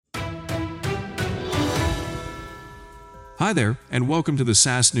Hi there, and welcome to the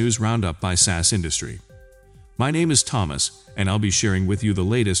SaaS News Roundup by SaaS Industry. My name is Thomas, and I'll be sharing with you the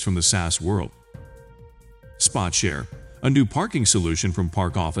latest from the SaaS world. Spotshare, a new parking solution from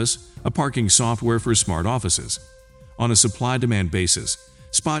ParkOffice, a parking software for smart offices. On a supply-demand basis,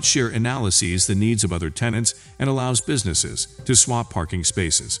 Spotshare analyses the needs of other tenants and allows businesses to swap parking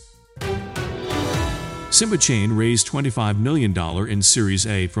spaces. SIMBA Chain raised $25 million in Series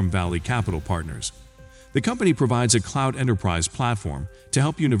A from Valley Capital Partners. The company provides a cloud enterprise platform to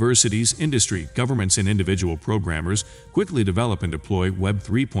help universities, industry, governments, and individual programmers quickly develop and deploy Web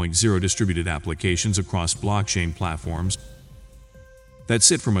 3.0 distributed applications across blockchain platforms.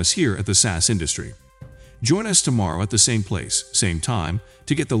 That's it from us here at the SaaS Industry. Join us tomorrow at the same place, same time,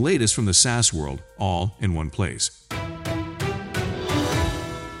 to get the latest from the SaaS world, all in one place.